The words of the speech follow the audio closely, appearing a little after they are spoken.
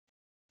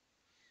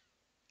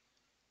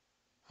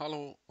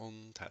Hallo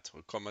und herzlich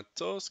willkommen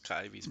zu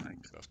Skywies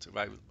Minecraft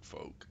Survival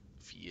Folge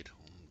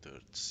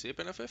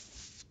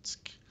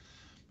 457.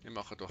 Wir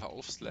machen hier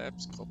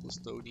Half-Slabs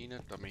Cobblestone rein,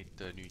 damit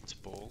nichts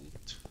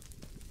spawnt.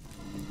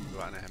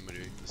 Da haben wir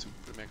einen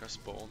super mega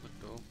Spawner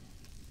hier.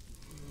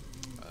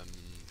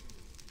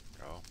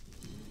 Ja,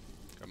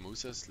 gehen wir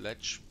raus. Das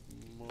letzte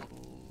Mal,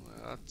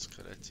 ja, das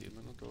Skelett sind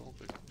immer noch da.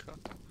 Glück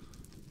gehabt.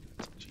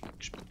 Jetzt ist es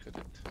gespickt.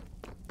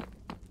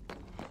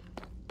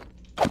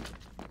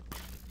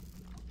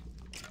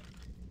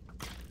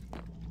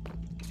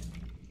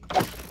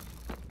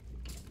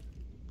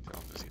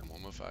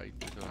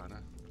 Fighten da hin.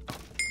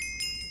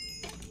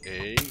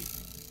 Ey!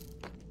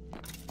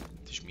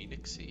 Das war meine.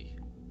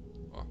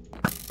 Oh,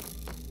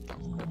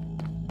 danke.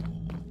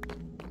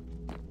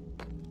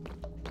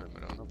 Können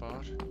wir auch noch ein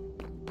paar?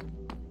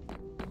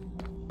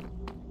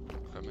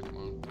 Kommt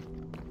mal.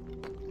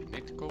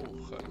 Nicht gehen, kommen.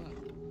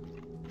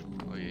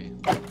 Oh je.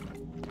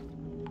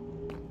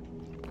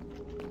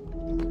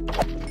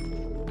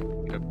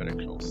 Ich habe jemand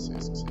geschossen,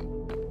 ist es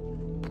gesehen.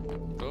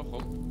 Da,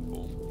 komm.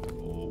 Boom.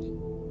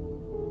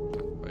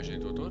 Weisst du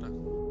nicht, wo durch?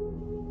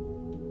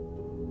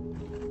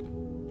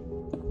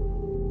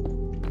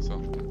 So.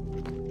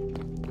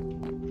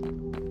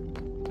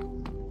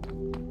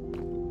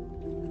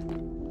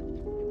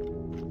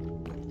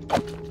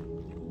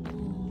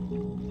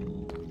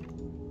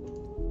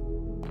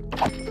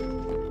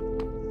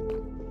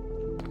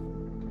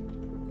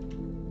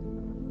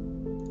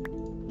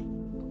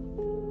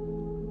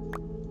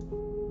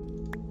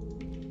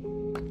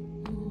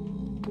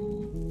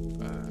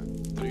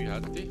 Drei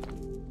hätte ich.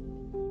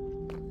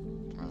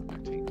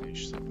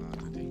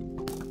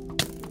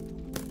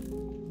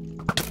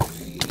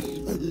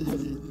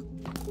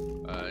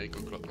 Ich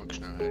gehe gerade mal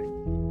schnell heim.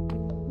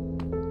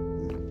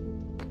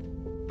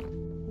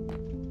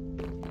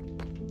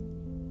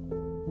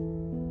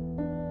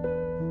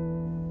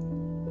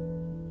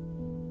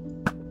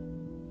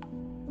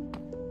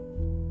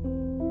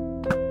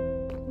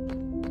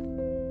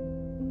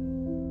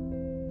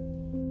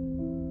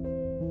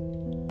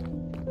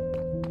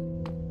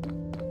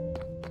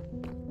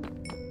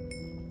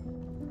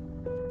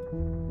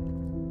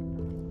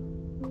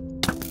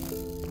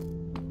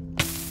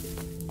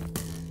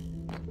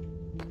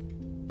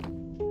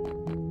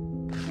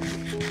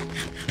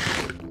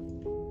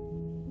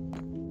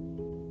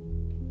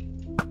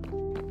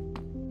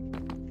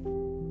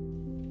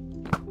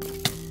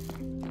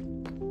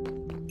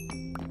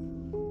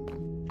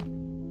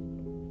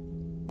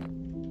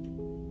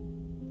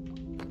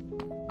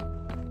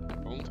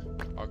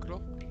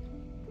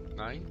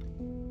 Nein.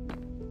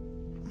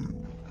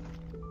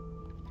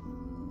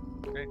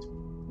 Nicht.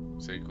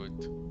 Sehr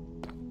gut.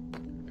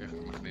 Ich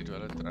kann mich nicht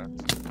treffen.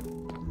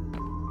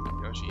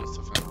 Ja, schießt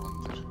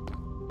aufeinander.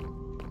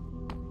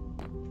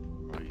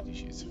 Ui, die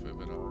schießen von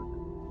überall.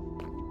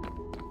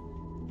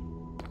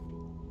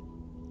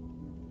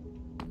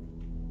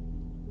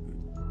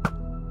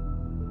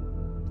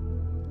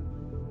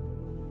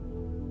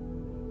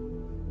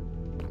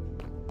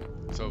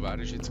 So, wer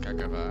ist jetzt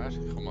gegen wer?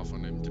 Ich komme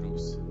von nicht mehr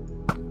raus.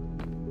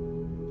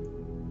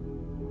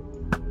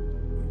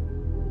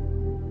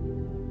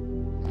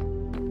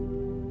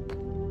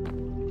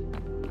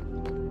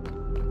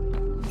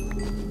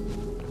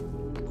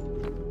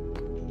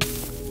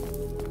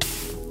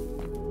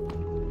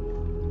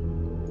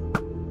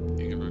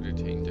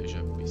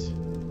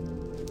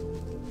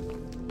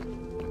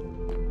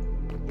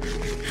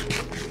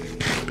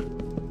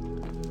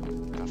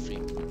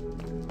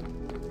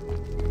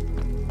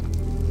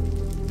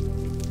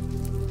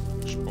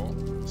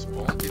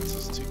 Spawnt jetzt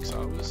das Zeugs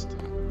aus?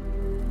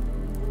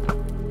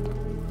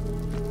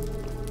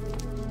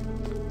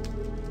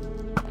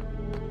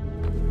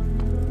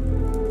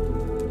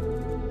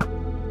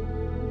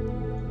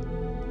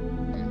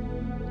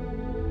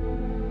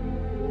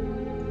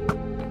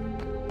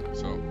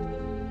 So.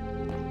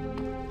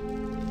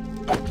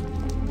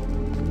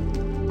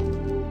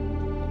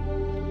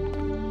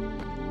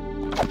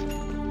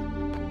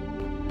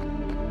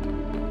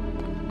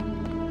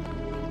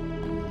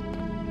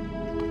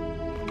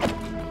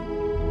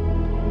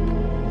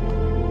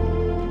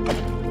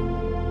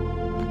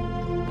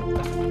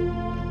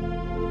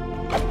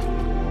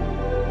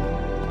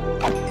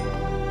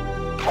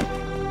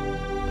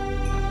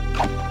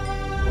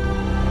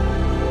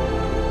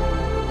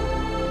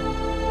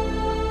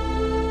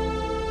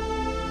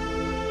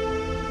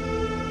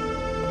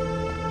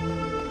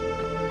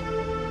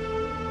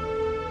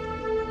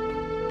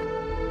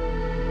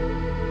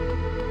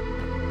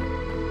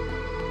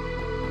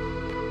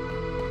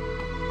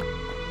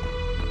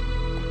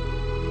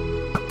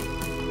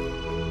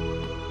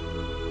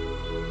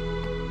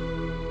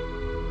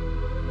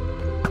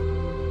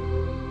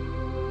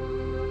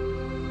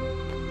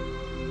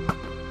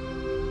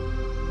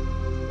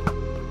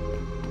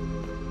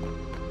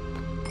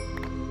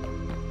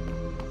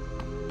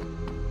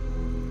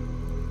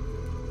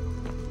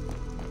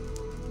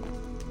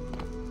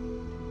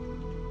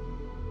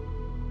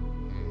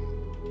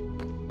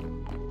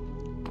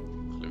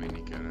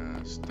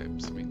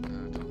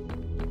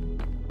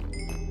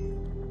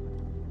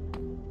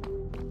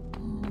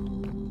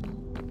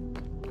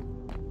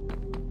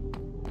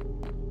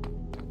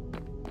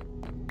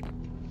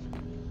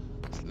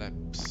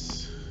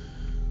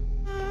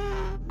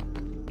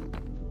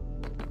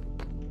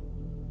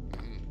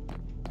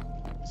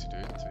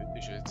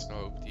 jetzt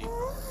noch auf die.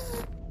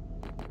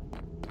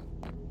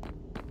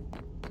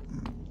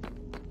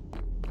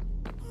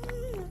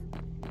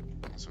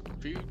 Also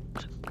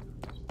gefühlt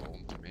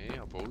spawnt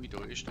mehr, obwohl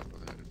da ist doch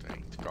der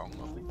Gang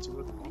noch ein bisschen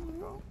zugemacht.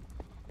 Da.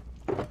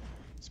 Ein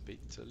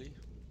bisschen.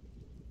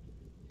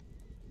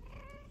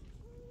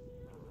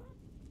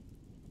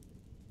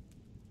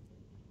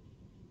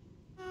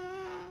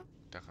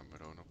 Den können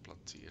wir auch noch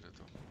platzieren.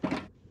 Da.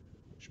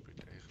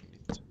 Spielt eigentlich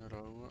nicht so eine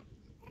Rolle.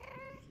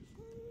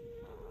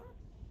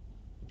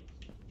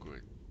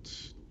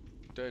 Gut.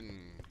 Dann.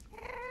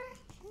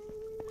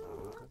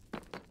 Schauen.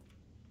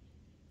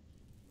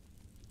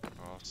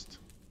 Passt.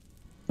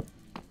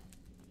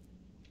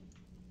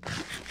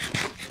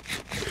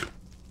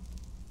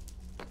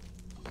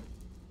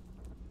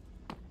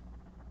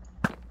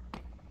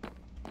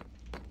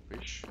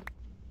 Fisch.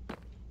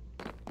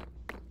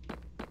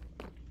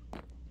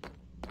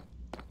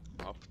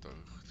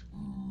 Abtaucht.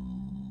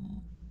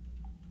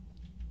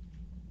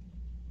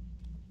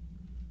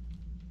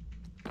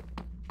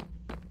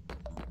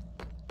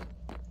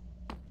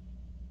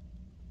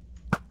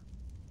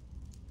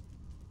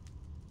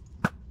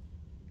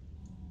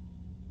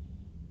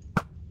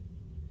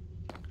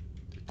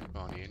 Dort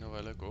kann ich noch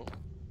gehen.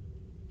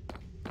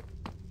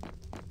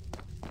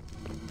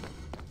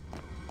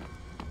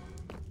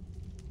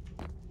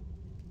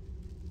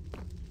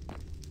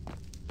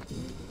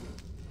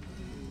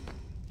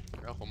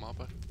 Ja, komm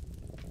runter.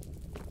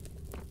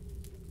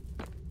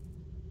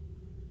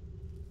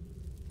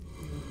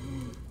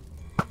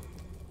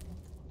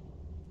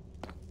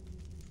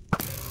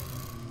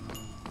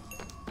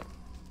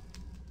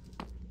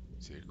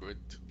 Sehr gut.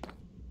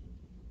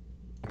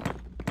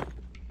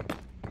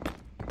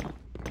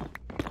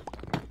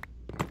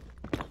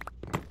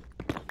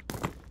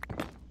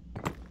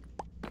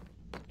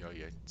 Ja,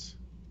 jetzt.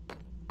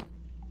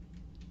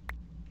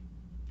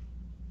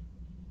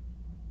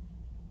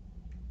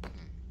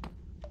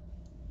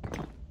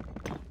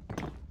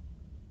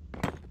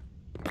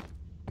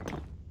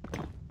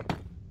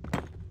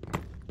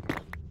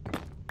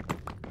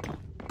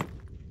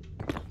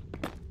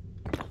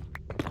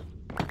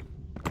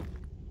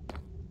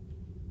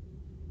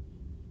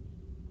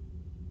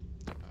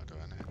 Ah, da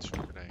hinten hat es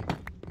schon wieder einen.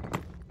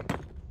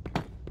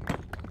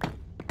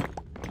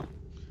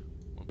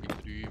 Wobei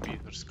 3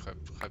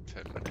 Wiedersköpfe haben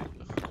wir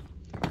eigentlich.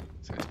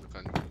 Das heisst, wir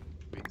können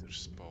wieder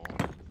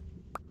spawnen.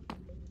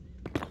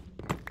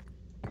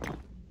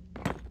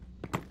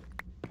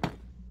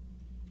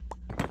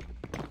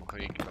 Wir machen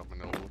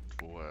irgendeinen Ort,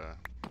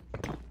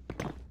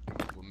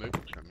 wo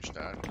möglich, wenn wir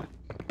sterben,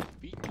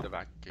 weiter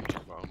weg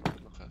ist, wo auch möglich.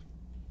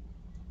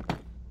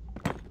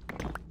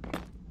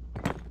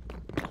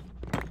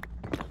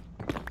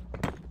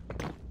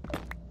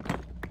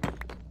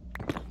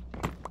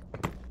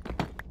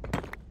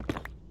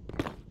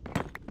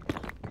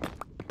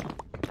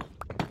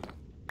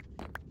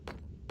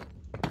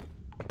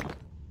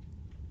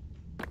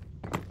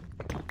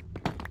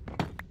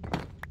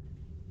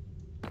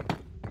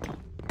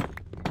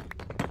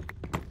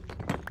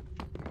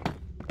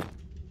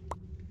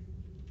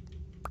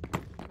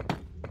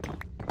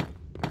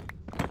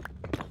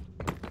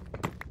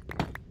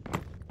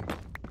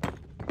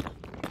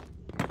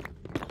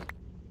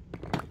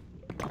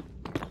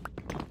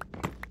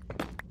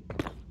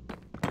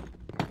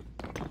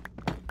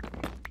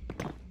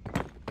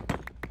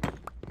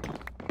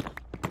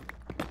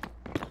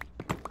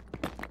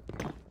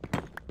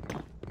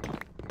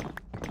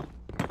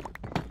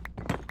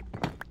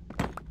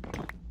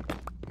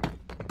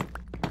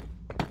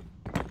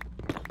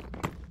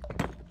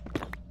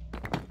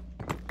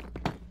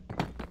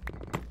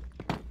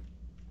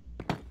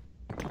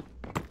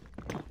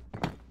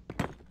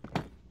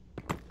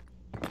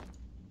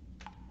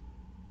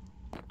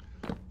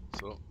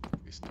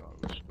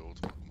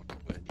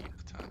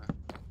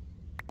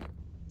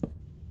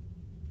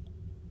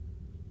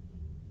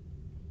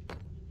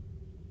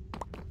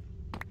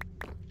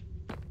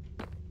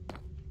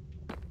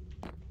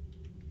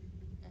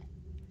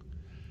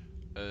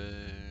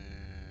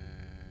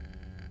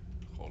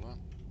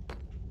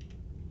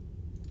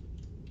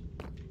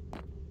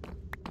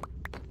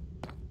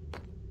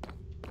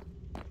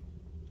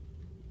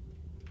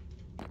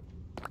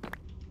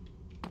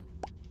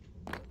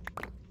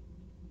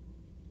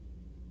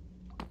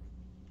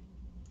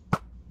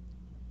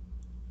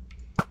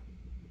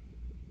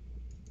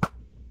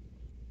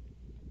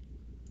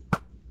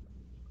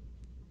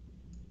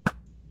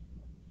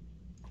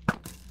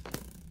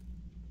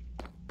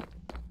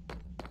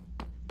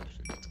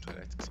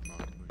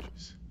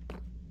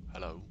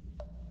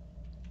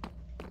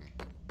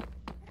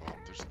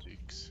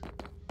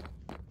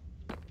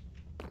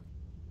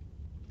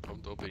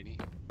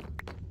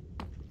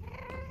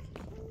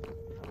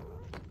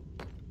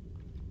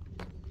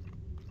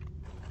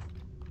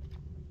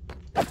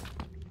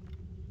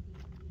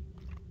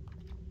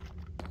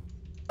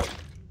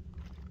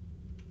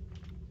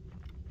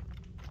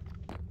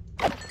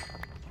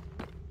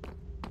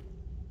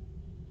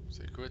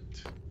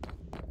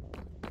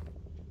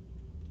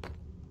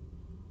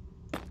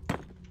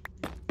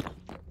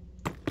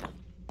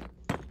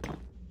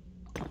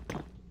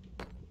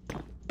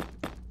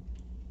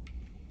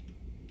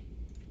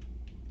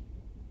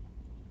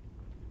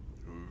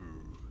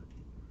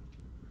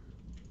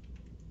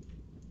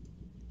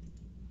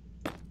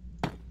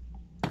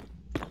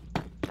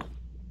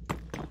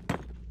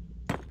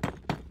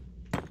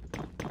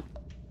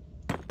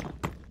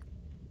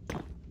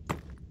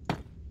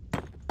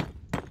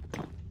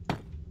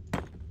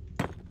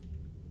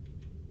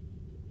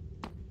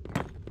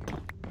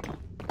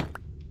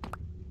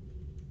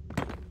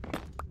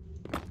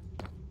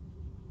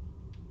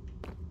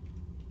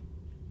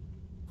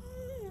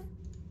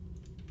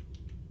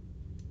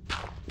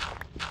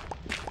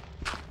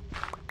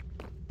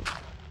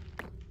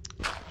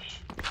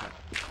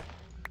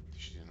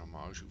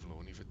 normal Schaufel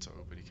ohne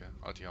Verzauberungen.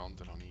 Ah, die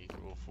anderen habe ich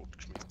irgendwo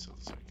fortgeschmissen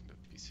oder so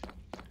irgendetwas.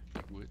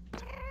 Gut.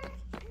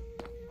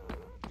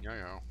 Ja,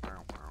 ja.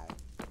 Da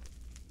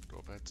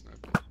oben hat es noch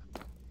etwas.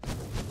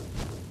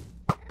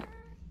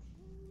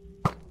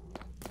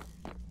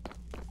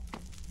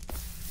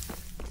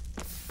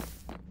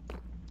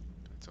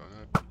 Da hat es auch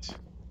noch etwas.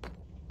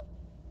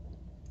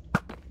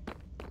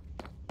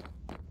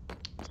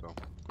 So,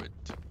 gut.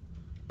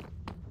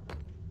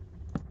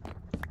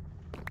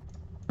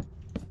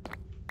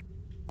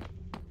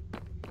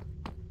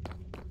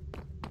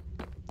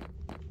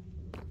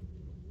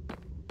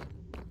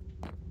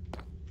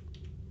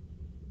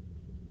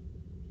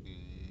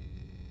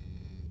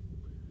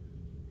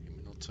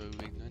 Immer noch so im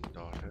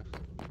Inventar, hä?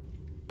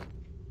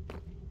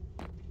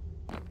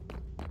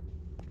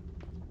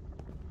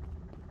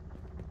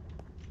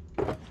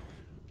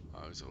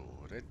 Also,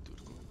 retour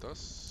geht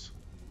das.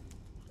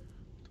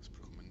 Das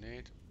brauchen wir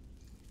nicht.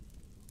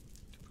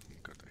 Die brauchen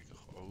wir gerade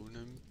eigentlich auch nicht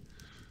mehr.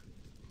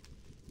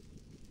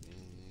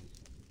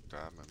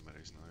 Da müssen wir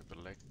uns noch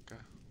überlegen.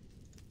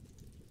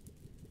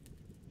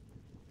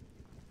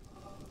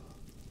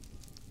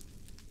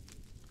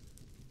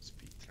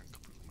 Speedtränke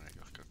brauchen wir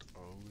eigentlich gerade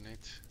auch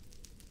nicht.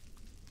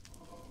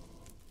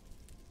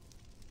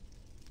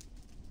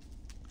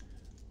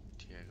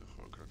 Die eigentlich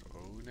auch gerade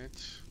auch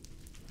nicht.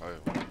 Ah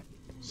ja.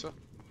 So.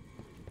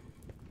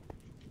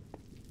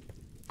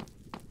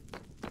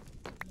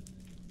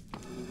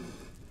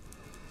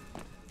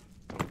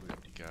 Da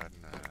würde ich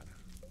gerne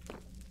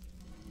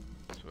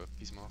so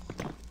etwas machen.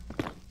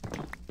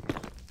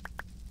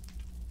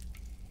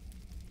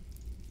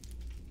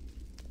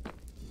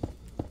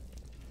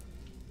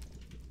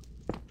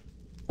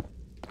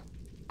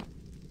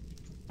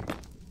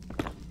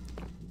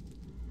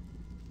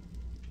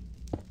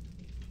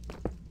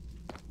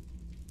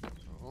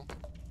 So.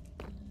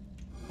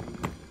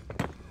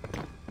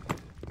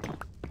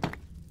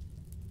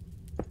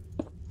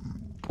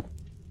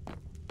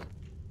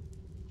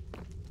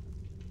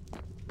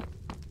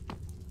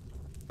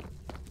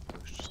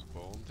 Das ist das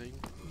Spawn-Ding.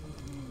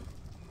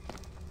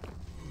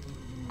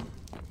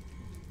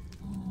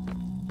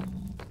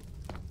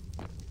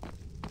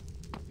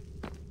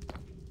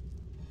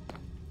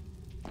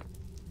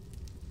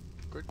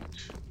 Gut.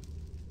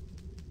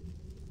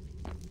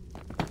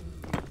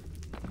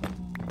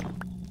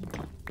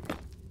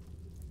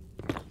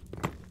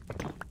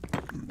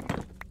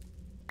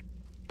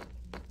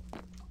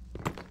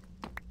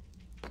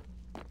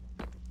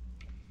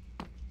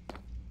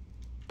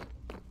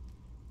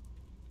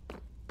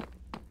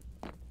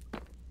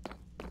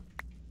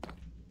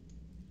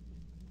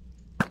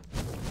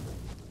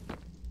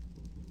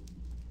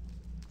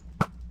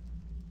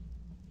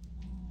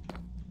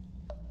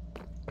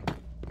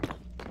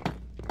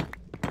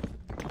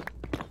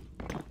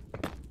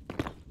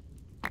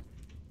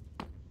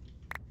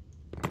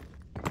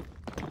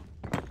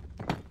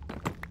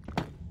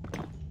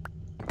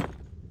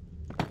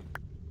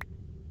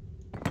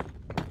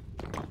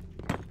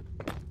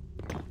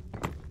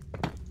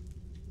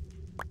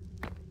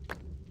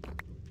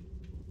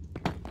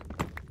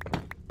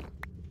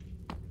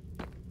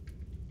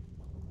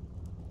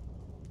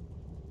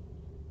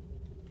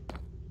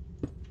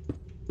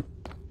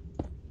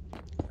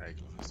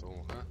 Eigentlich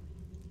so, hä?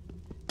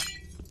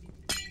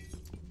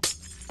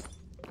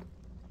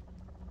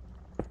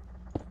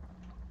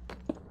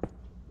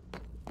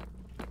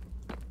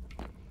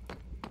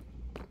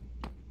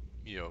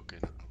 Ja,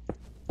 genau.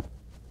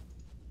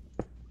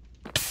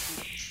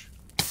 Usch.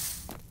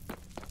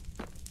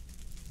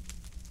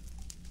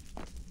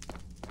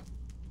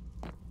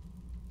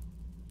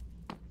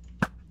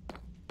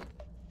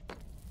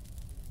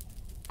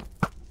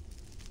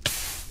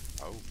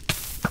 Au.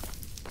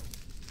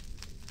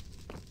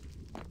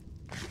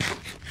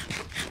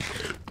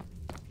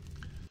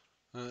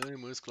 Ich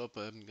muss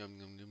glaube ich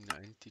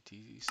eine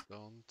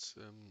Entity-Distanz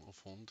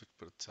auf 100%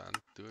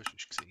 tun,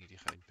 sonst sehe ich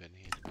eben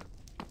nicht.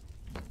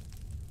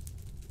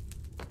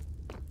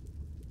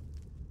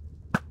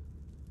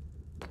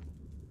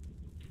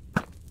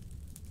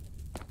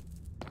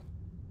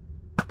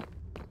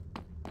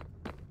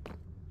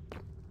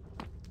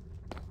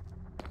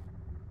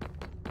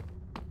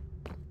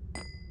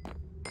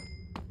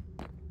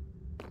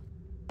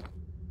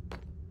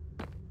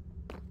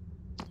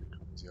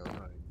 Ja,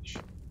 eigentlich.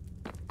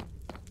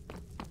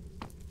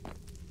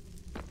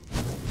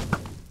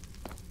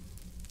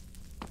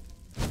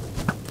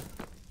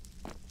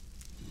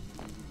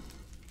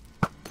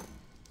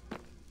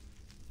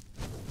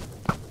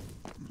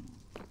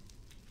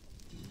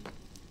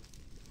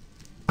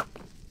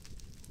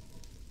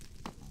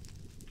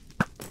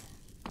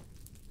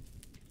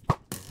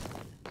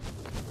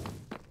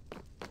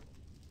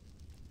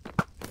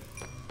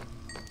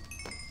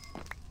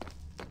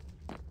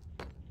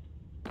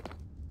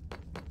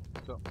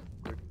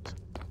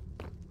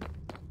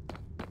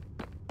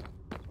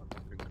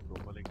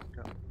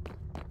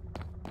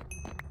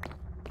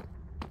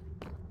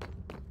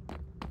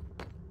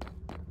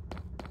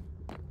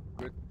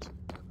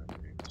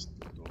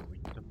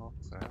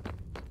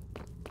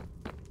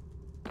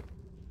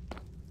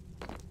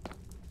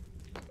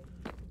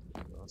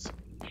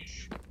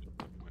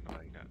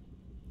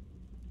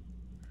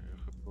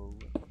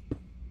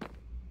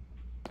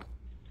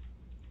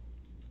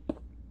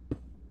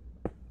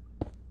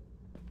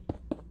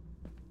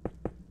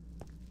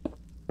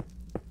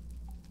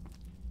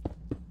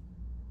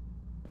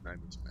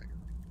 Nein, das merke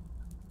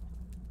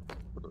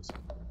ich. Oder so.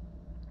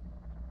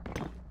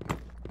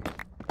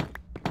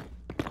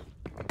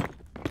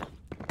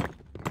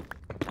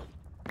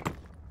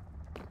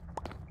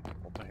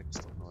 Oben hat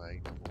es doch noch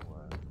einen, der in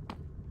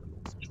der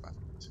Luft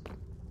schwebt.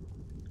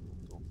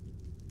 So.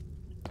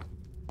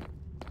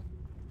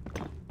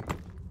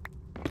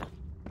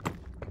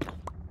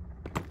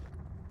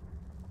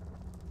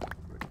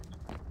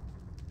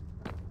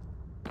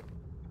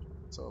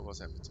 So,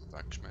 was haben wir zum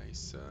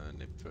Wegschmeißen?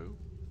 Nicht viel.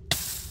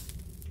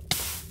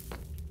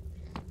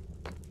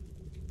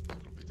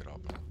 Und wieder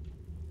runter.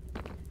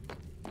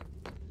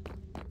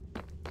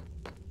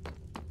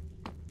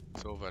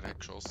 So, wer hat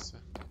geschossen?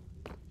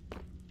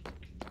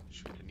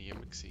 Das war wieder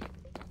niemand gewesen.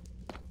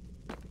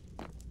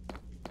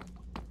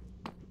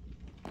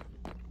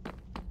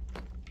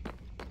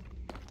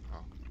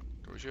 Ah,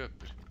 da ist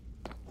jemand.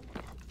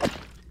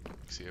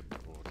 Ich sehe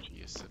jemanden, der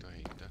schießt da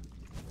hinten.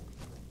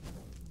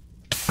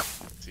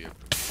 Ich sehe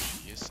jemanden, der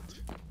schießt.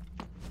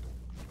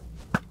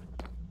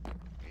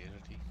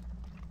 Mehrere.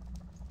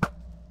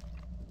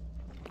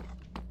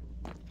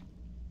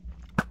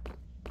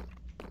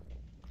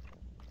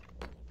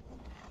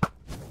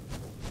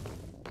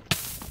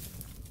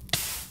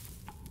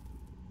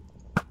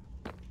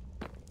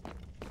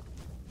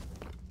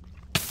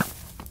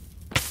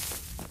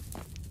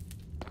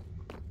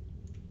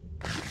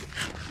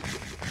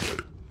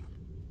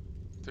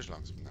 Das ist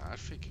langsam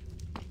nervig.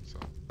 So,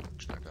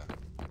 schnell da.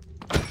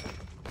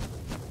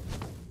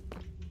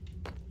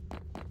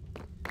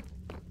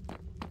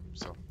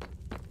 So.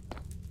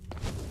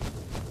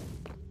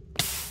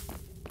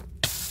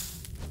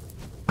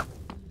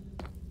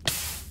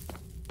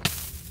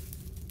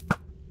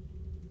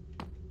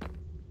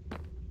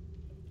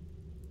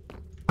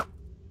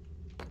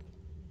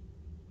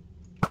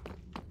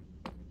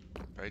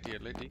 Beide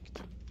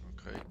erledigt.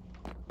 Okay.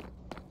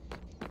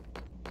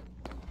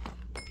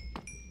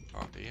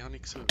 Ah, den habe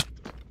ich gesucht.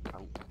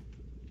 Au.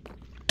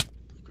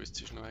 Ich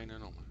wusste, es ist noch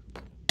einer rum.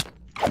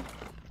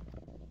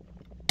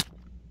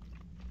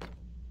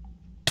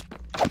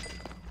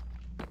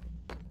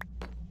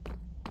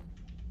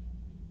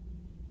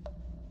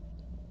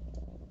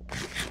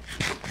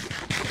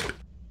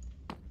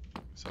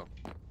 So,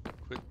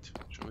 gut.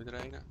 Schon wieder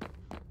einer.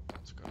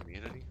 Sogar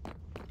mehrere.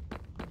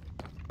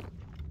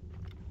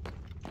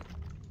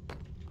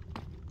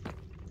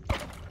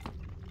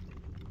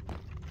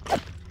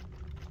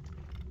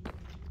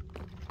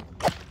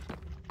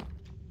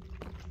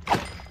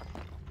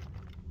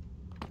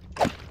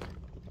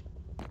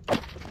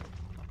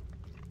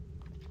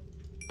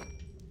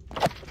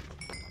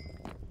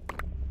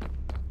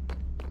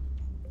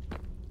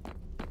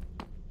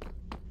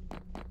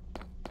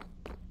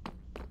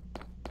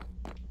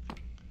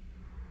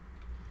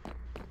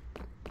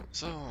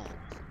 So.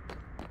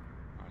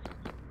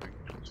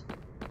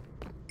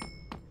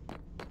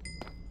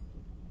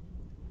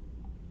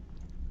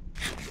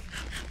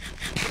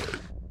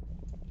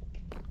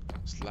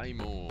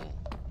 Slimo.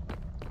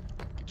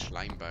 Gibt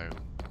Schleimbau.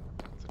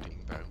 Oder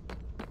Dingbau.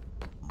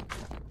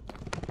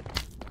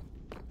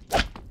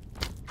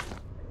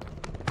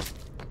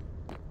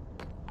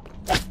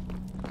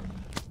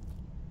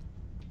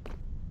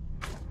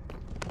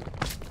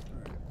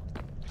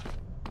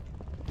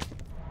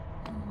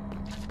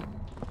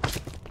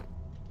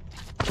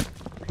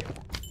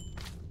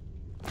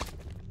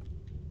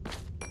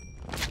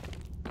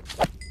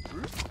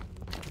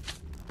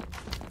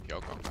 Ja,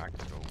 geh weg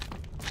da.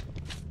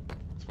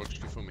 Was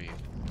wolltest du von mir?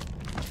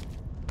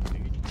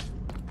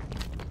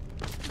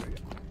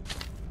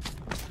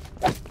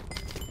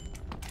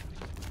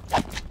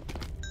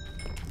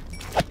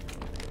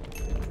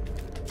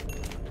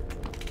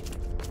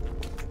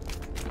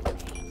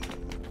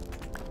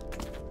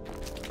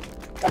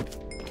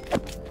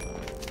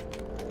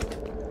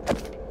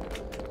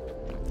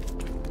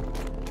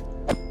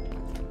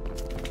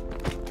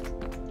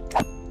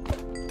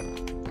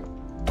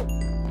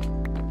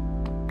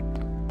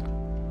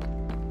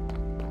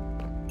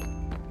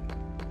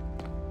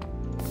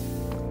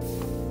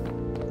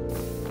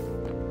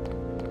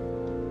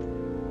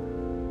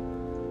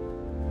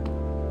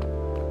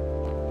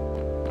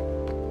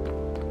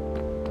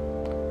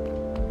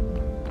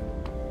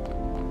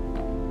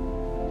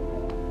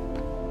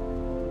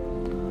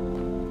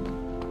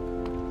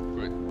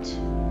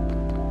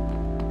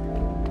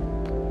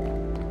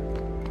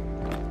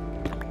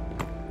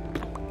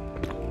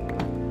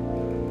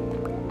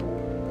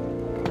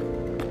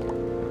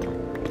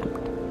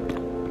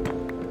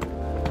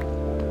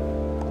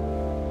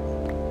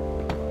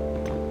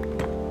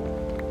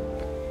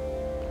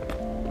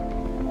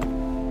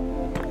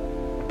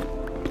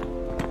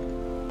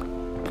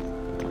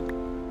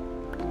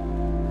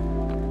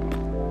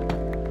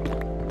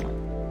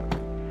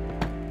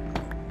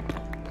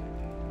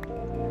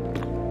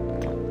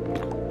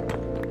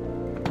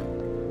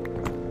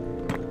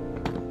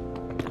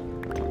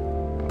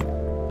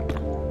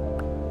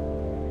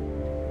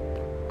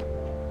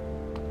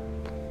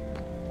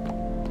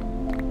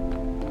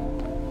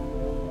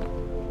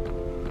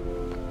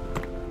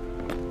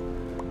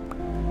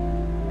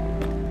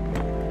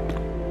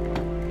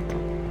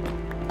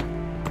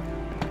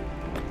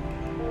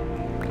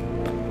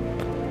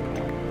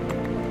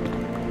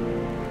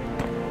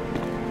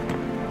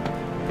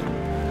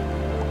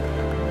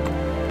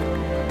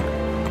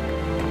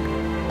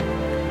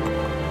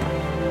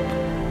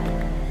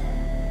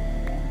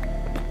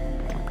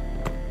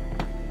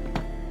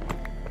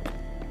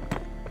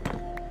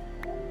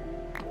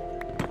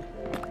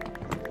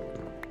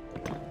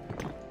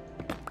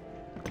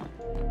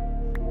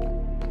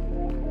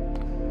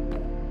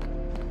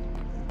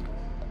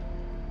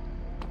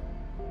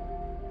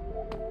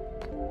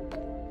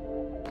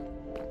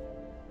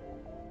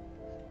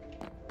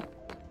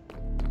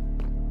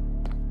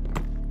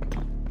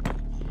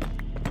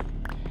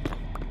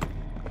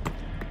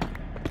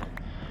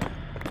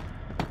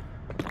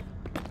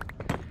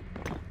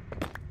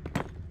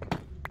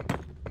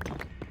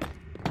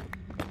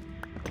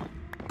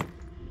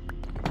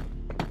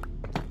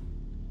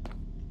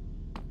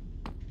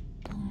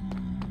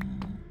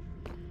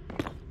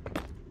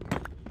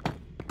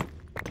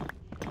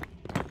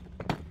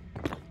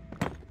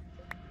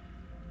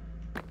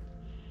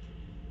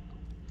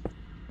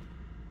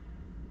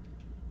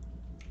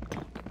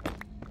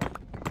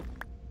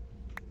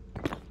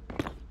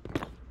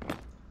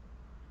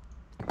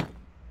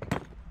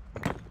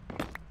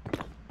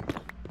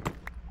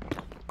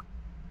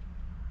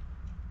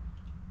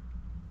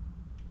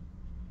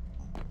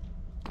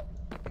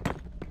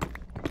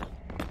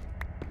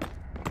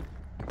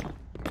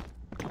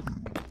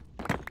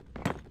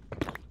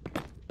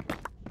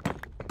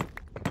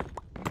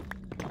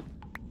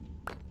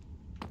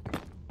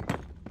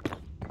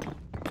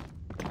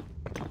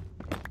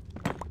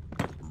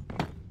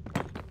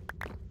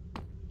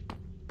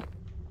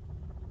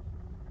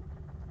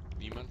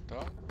 Niemand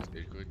da?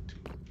 Sehr gut.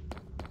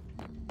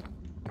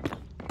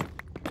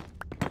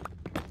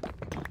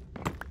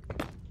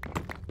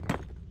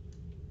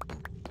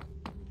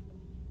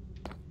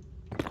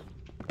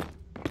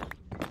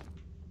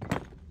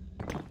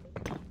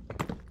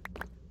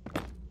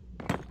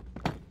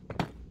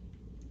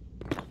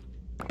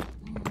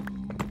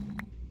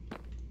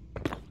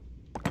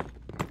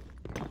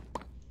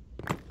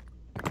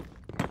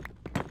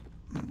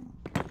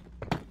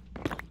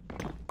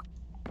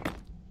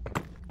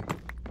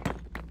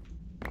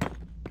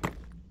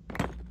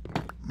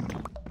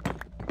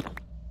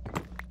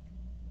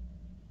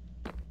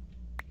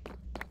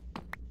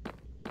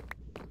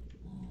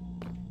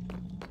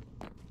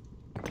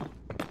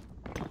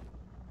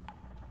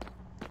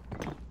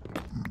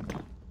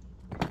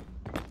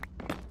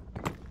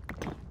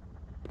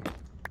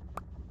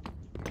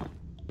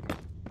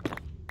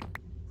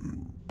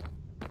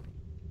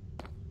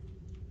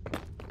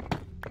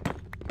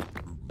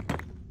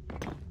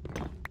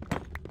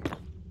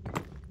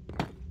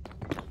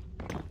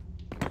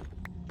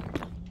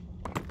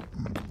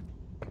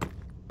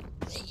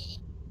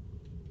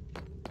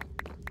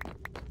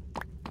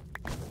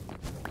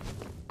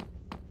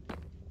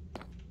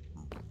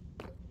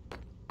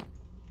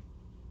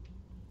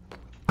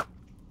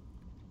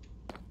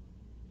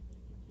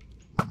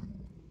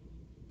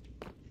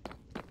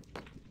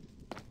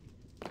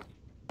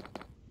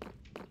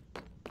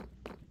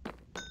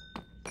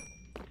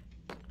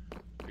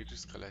 Wieder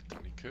Skelett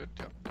habe ich gehört,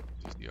 ja.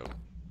 Das ist die auch.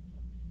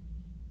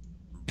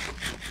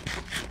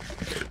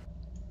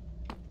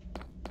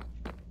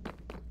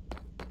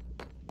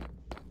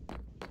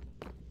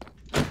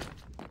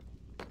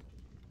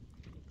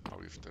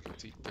 Alle auf der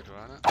Seite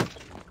da hin.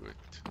 Gut.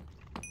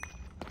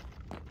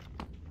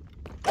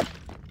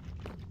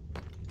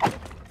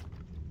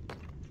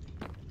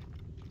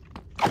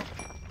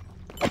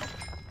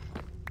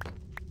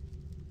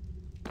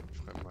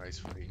 Wenn man eins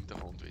von hinten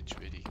kommt, wird es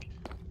schwierig.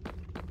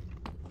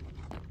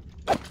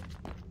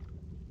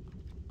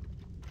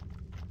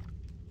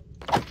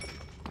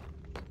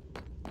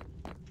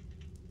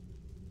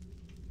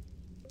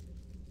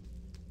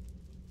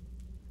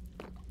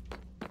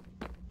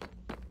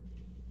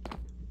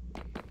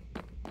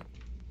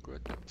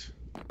 Gut.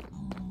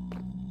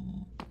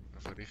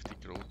 Auf eine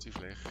richtig grosse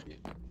Fläche.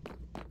 Tun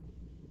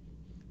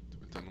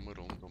wir dann nur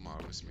rundum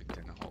alles mit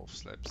diesen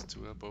Half-Slabs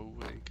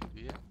zubauen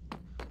irgendwie.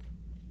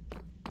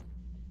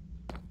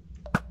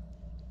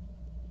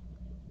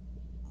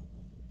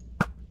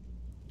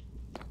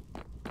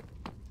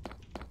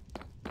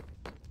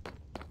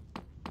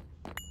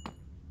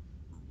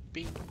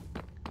 Bing!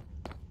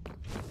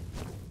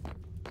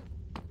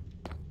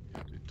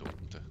 Ja, dort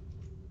unten.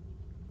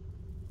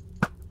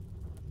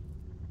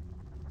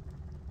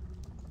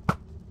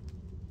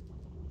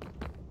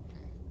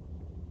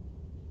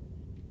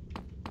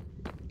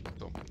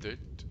 So, dort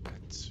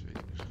jetzt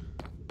wieder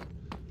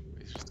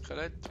das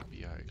Skelett,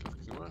 wie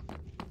eigentlich genug.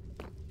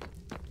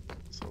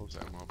 So,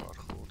 sagen wir mal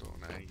Barcode, oh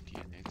nein, die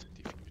nicht,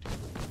 die 4.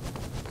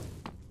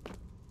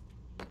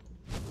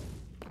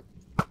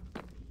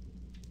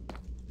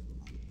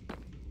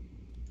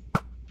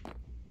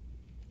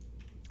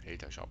 Hey,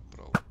 der ist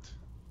abgerollt.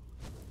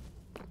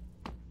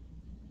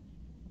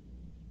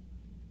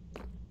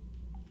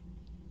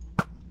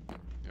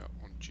 Ja,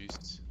 und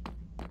tschüss.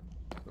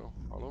 So,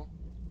 hallo?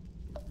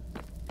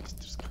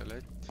 Mr.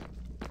 Skelett.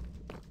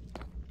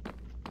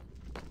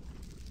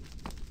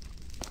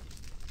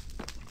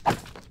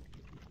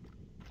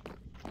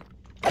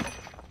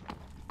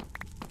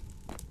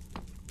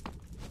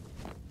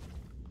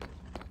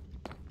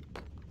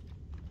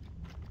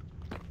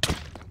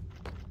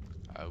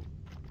 Au.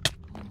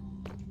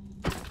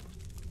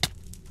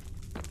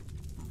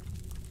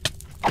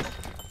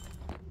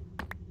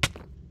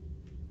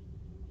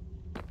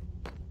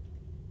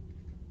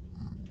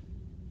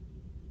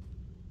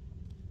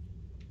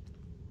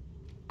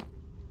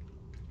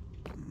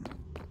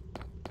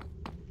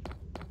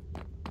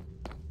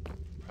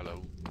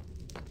 Hallo.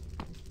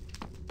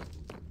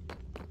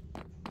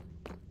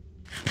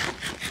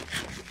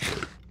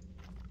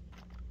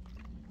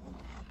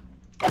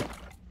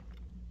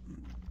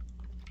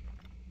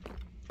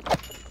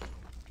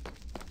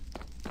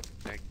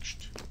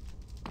 Next.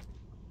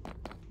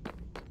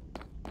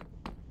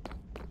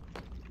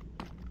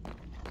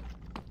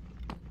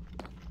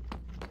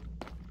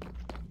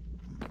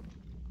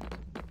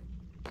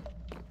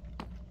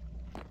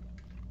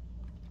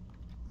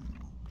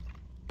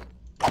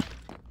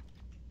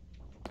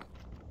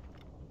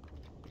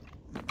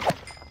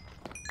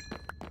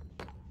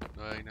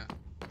 Noch einer.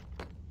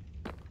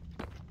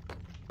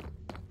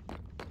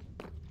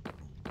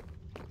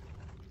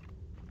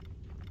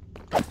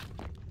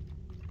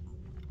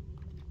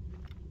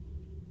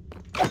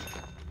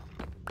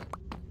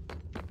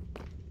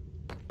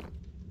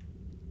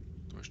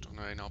 Du hast doch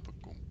noch einen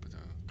runtergekumpelt,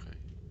 okay.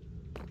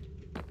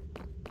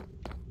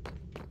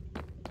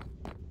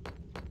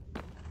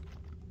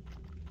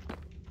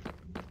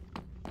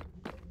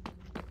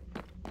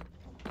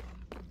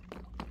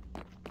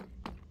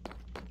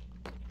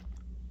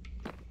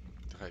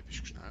 Hey,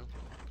 bist du schnell?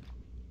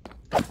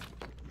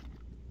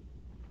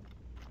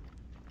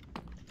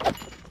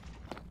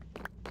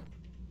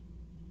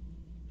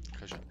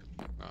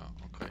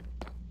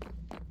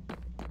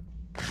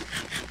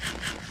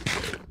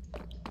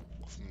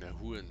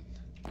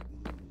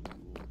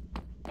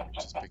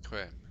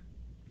 bequem.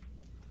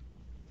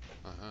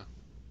 Aha,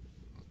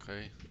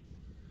 okay.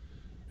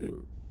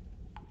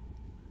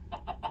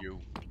 Jo.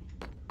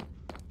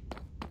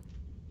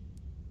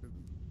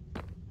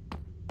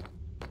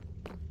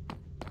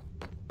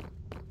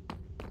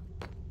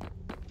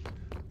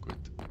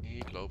 Gut,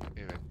 ich glaube,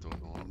 ich werde hier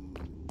noch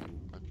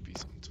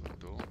etwas, und zwar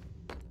hier.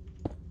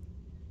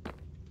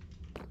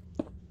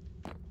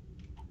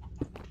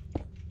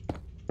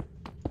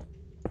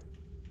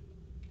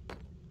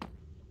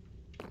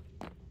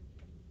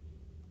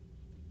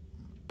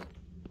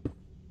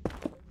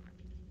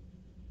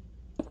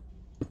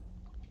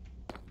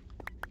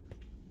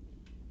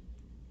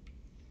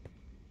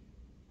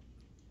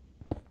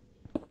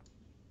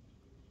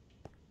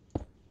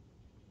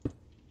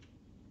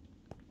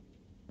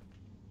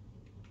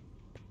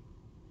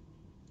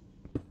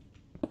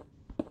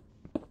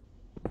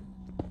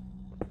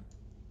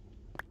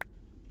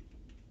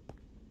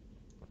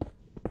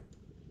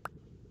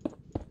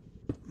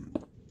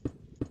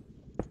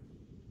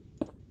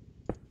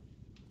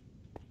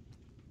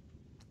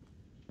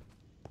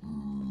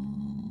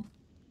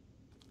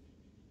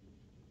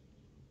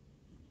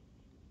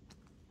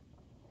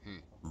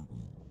 Hm,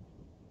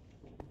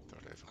 da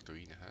einfach da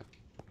rein, hä?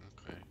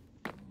 Okay.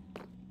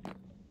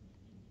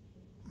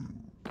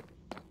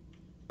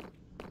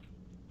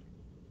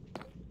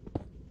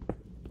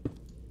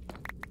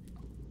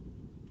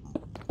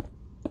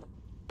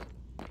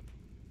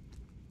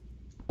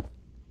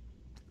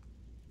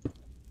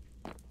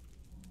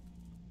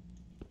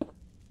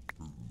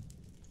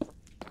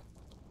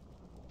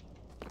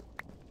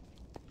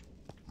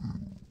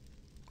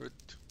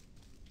 Gut.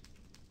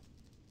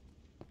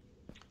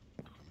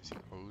 Da kommen sie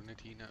auch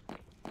nicht rein.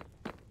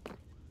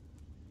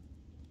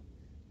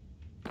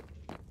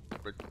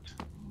 Gut.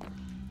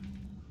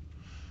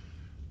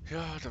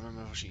 Ja, dann müssen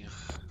wir wahrscheinlich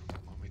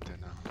mal mit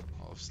diesen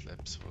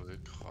Half-Slaps, die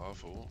wirklich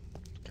anfangen.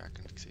 Die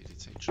Gegend sieht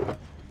jetzt nicht schön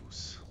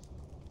aus.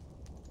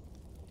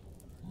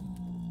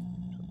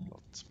 Kein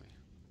Platz mehr.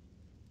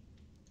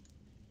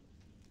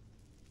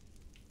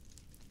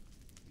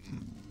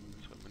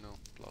 Jetzt können wir noch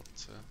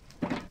platzen.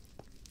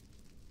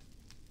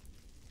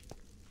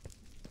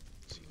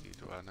 Sie geht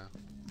hier hin.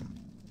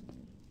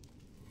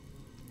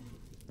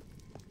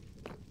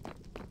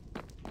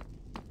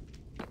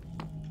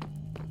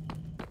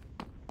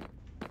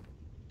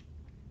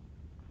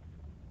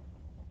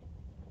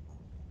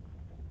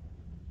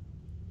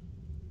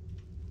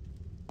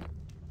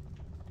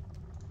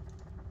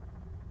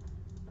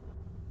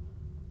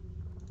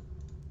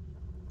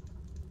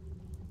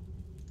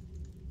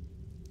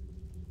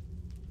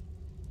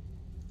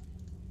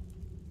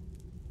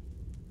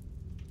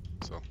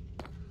 So,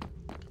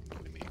 können wir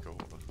noch ein bisschen mehr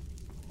holen.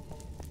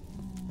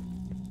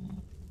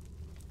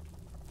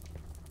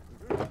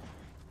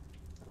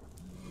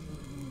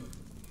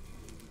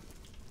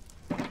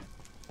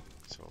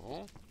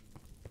 So.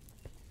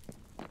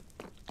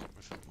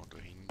 Wir fangen mal da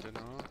hinten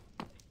an.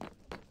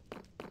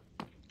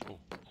 Oh,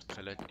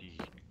 Skelette.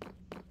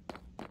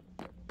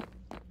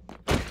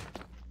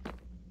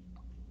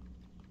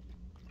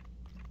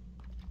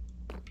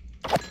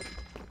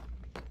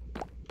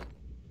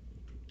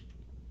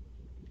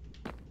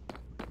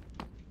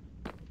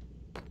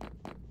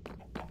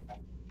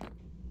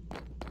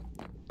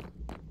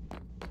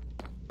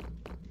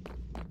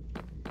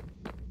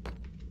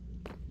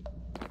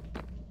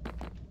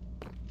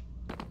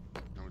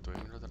 Haben wir da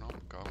irgendwo dann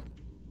abgehen?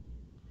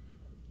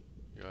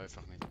 Ja,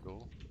 einfach nicht da.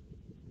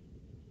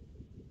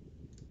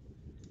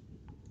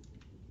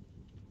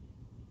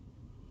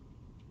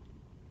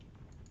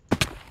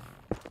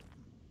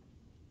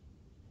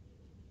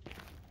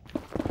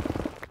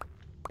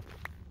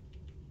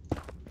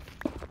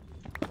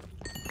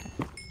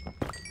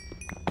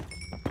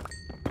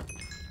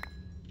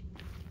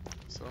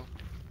 So.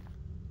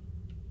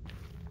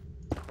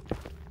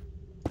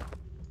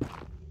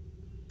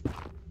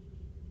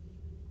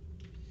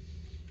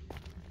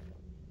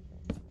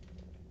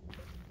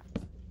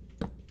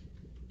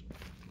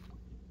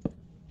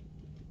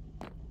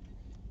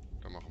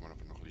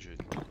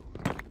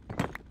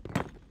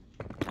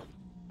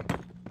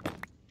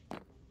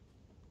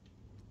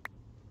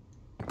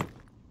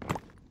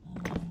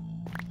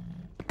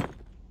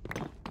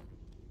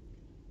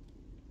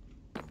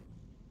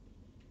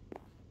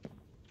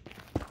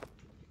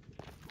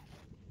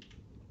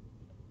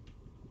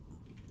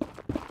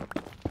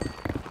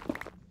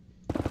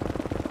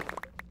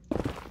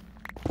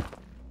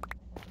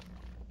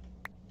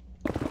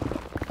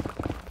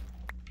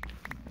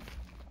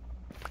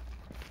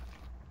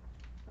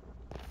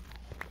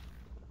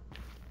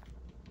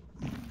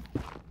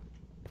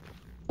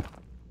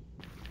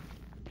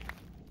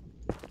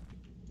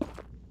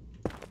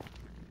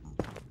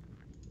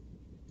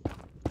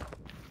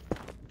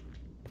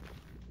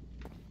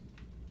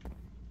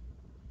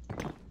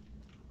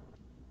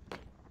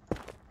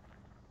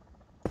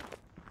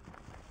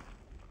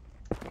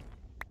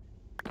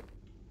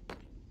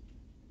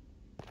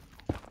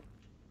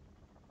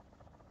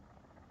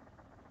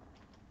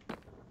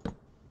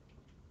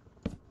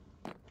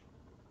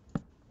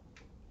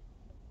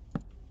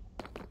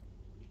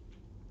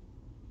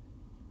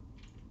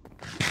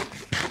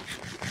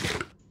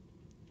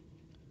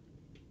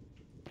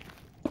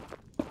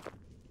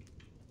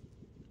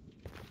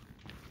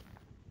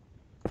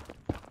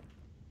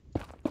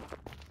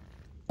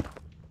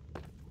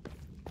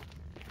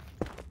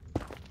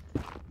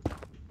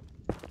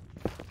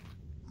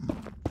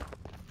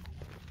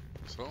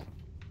 So.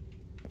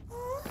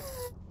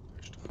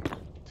 Das ist doch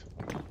gut.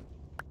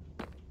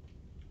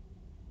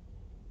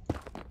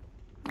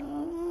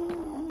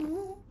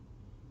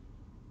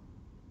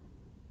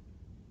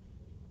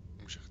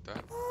 Wo ist echt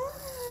der?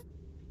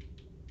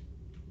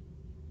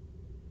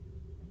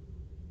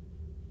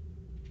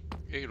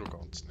 Irgendwo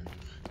ganz nah.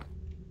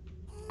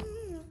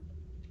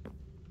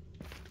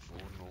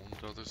 Vorne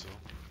unten oder so.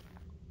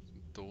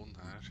 Vom Ton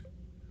her.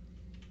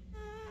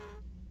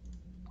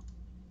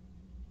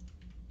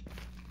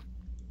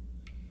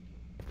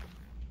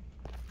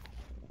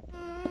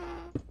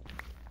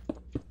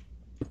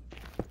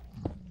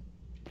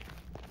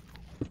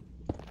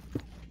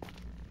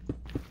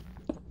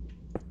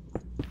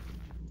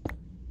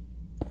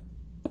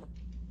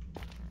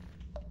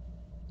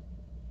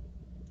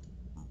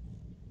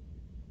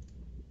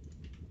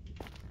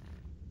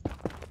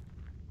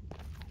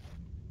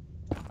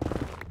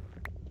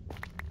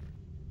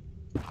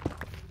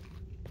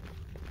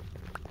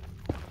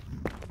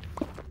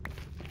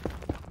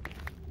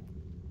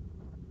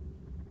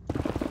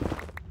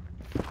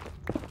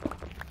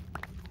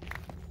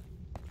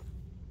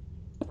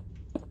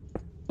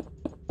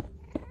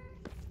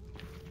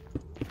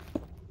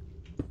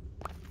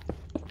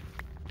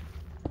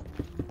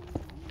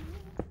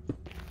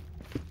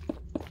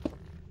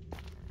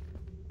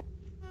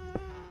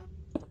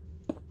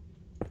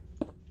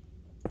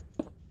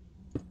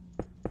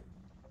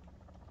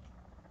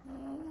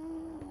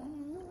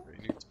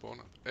 Nicht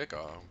spawnen.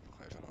 Egal,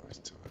 mach einfach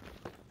alles zu.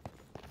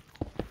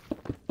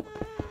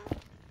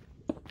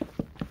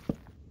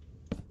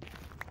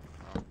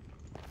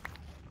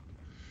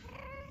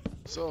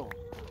 So.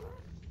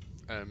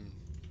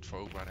 Die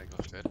Folge wäre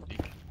eigentlich fertig.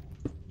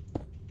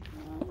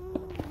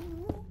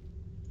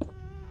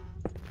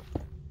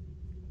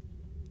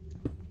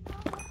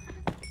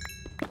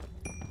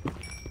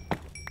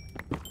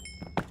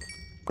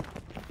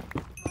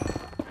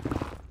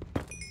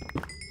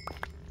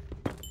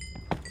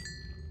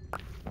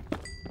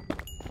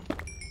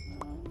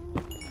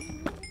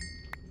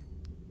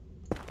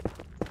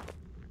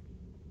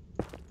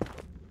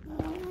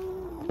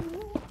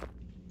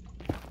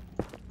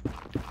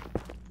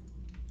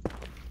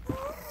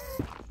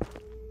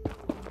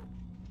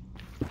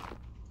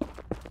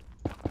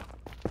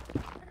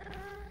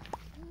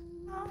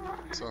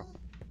 So.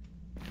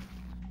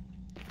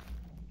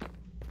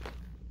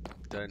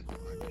 Dann.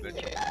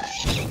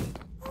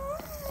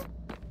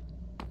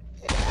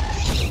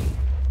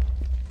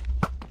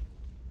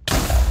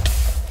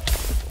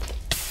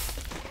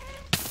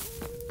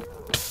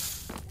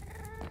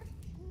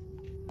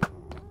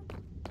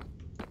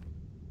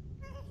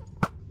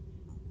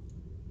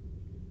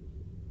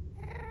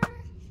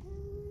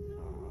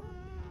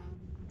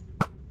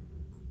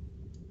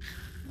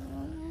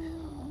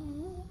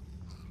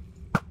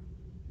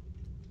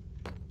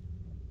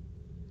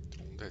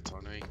 Und jetzt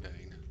auch noch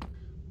irgendeinen.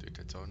 Dort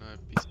jetzt auch noch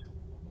etwas.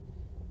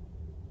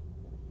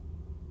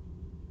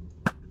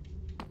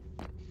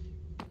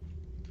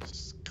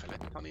 Das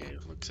Skelett habe ich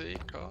eigentlich noch gesehen.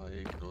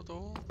 Irgendwo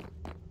da.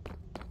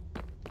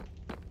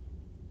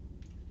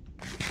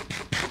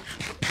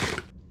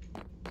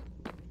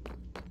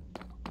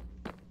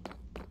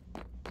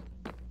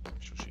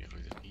 Ist wahrscheinlich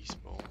wieder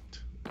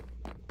eingebaut.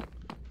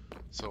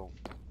 So,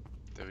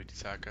 dann würde ich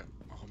sagen,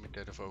 machen wir mit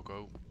dieser Folge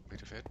auch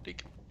wieder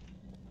fertig.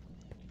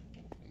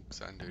 Und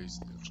sehen uns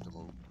das nächste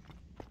Mal.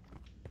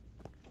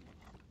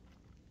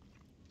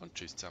 Und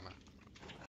tschüss zusammen.